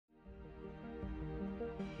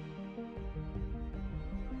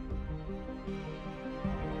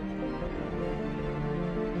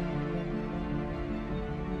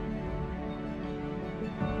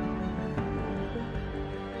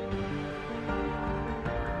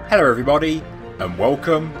Hello everybody, and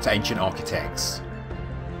welcome to Ancient Architects.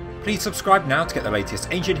 Please subscribe now to get the latest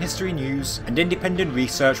ancient history news and independent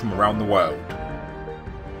research from around the world.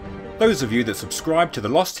 Those of you that subscribe to the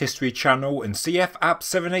Lost History channel and CF App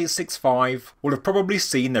 7865 will have probably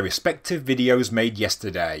seen their respective videos made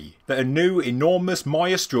yesterday, that a new enormous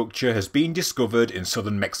Maya structure has been discovered in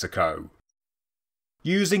southern Mexico.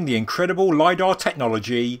 Using the incredible LiDAR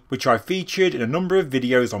technology, which I featured in a number of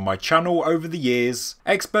videos on my channel over the years,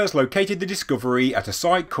 experts located the discovery at a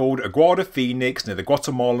site called Aguada Phoenix near the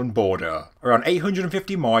Guatemalan border, around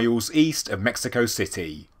 850 miles east of Mexico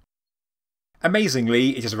City.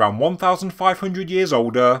 Amazingly, it is around 1,500 years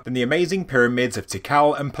older than the amazing pyramids of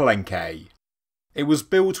Tikal and Palenque. It was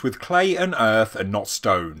built with clay and earth and not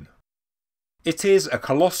stone. It is a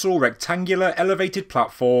colossal rectangular elevated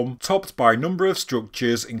platform topped by a number of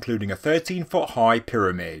structures including a 13-foot high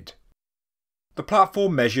pyramid. The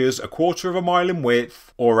platform measures a quarter of a mile in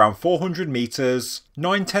width, or around 400 metres,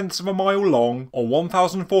 9/10 of a mile long, or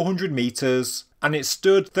 1,400 metres, and it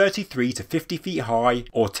stood 33 to 50 feet high,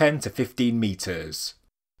 or 10 to 15 metres.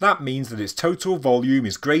 That means that its total volume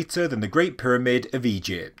is greater than the Great Pyramid of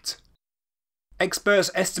Egypt. Experts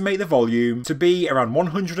estimate the volume to be around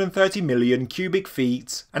 130 million cubic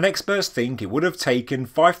feet, and experts think it would have taken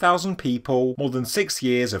 5,000 people more than 6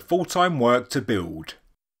 years of full-time work to build.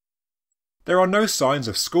 There are no signs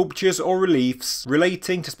of sculptures or reliefs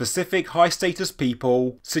relating to specific high-status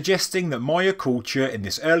people, suggesting that Maya culture in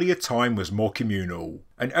this earlier time was more communal,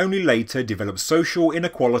 and only later developed social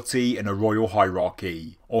inequality and a royal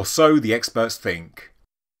hierarchy, or so the experts think.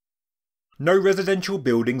 No residential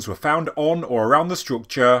buildings were found on or around the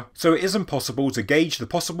structure, so it isn't possible to gauge the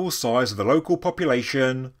possible size of the local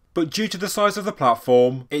population, but due to the size of the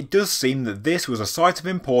platform, it does seem that this was a site of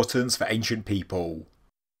importance for ancient people.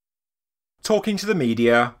 Talking to the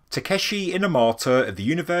media, Takeshi Inamata of the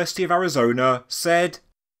University of Arizona said,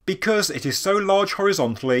 "Because it is so large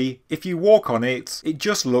horizontally, if you walk on it, it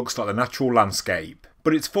just looks like the natural landscape,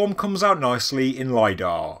 but its form comes out nicely in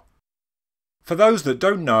LiDAR." For those that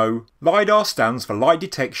don't know, LiDAR stands for Light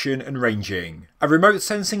Detection and Ranging, a remote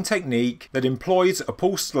sensing technique that employs a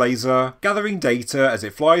pulsed laser gathering data as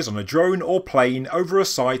it flies on a drone or plane over a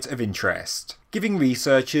site of interest, giving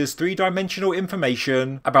researchers three-dimensional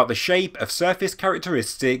information about the shape of surface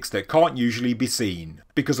characteristics that can't usually be seen,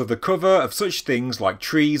 because of the cover of such things like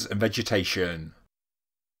trees and vegetation.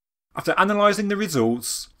 After analysing the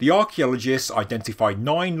results, the archaeologists identified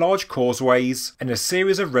 9 large causeways and a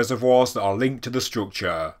series of reservoirs that are linked to the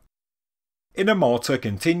structure. Inamata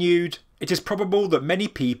continued, "It is probable that many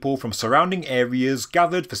people from surrounding areas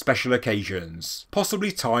gathered for special occasions, possibly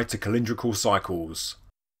tied to calendrical cycles.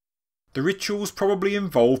 The rituals probably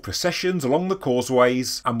involve processions along the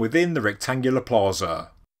causeways and within the rectangular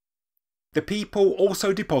plaza. The people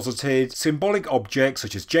also deposited symbolic objects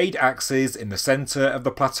such as jade axes in the centre of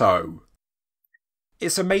the plateau.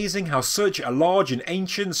 It's amazing how such a large and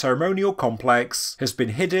ancient ceremonial complex has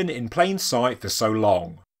been hidden in plain sight for so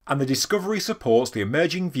long, and the discovery supports the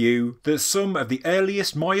emerging view that some of the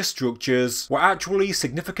earliest Maya structures were actually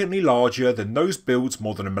significantly larger than those built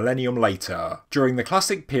more than a millennium later, during the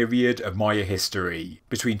classic period of Maya history,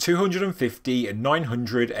 between 250 and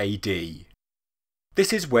 900 AD.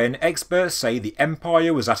 This is when experts say the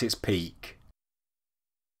empire was at its peak.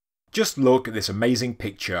 Just look at this amazing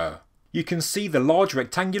picture. You can see the large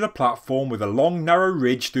rectangular platform with a long narrow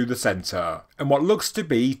ridge through the centre, and what looks to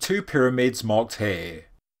be 2 pyramids marked here.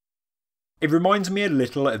 It reminds me a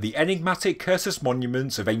little of the enigmatic Cursus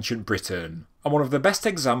monuments of ancient Britain, and one of the best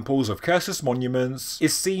examples of Cursus monuments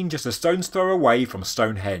is seen just a stone's throw away from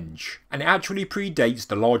Stonehenge, and it actually predates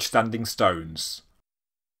the large standing stones.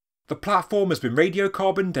 The platform has been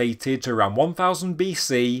radiocarbon dated to around 1000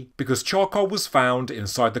 BC because charcoal was found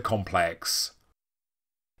inside the complex.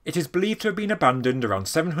 It is believed to have been abandoned around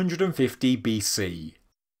 750 BC.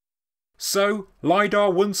 So,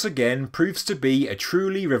 LiDAR once again proves to be a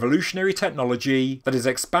truly revolutionary technology that is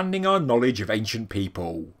expanding our knowledge of ancient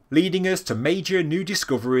people, leading us to major new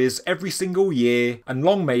discoveries every single year, and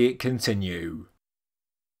long may it continue.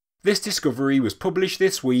 This discovery was published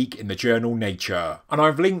this week in the journal Nature, and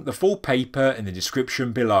I've linked the full paper in the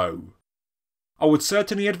description below. I would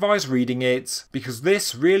certainly advise reading it, because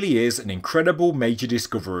this really is an incredible major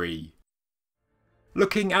discovery.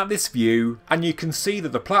 Looking at this view, and you can see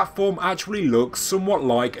that the platform actually looks somewhat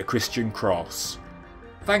like a Christian cross.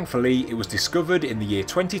 Thankfully, it was discovered in the year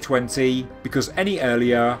 2020, because any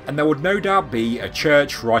earlier, and there would no doubt be a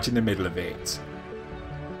church right in the middle of it.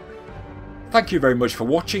 Thank you very much for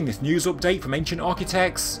watching this news update from Ancient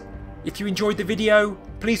Architects. If you enjoyed the video,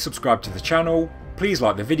 please subscribe to the channel, please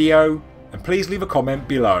like the video, and please leave a comment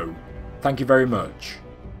below. Thank you very much.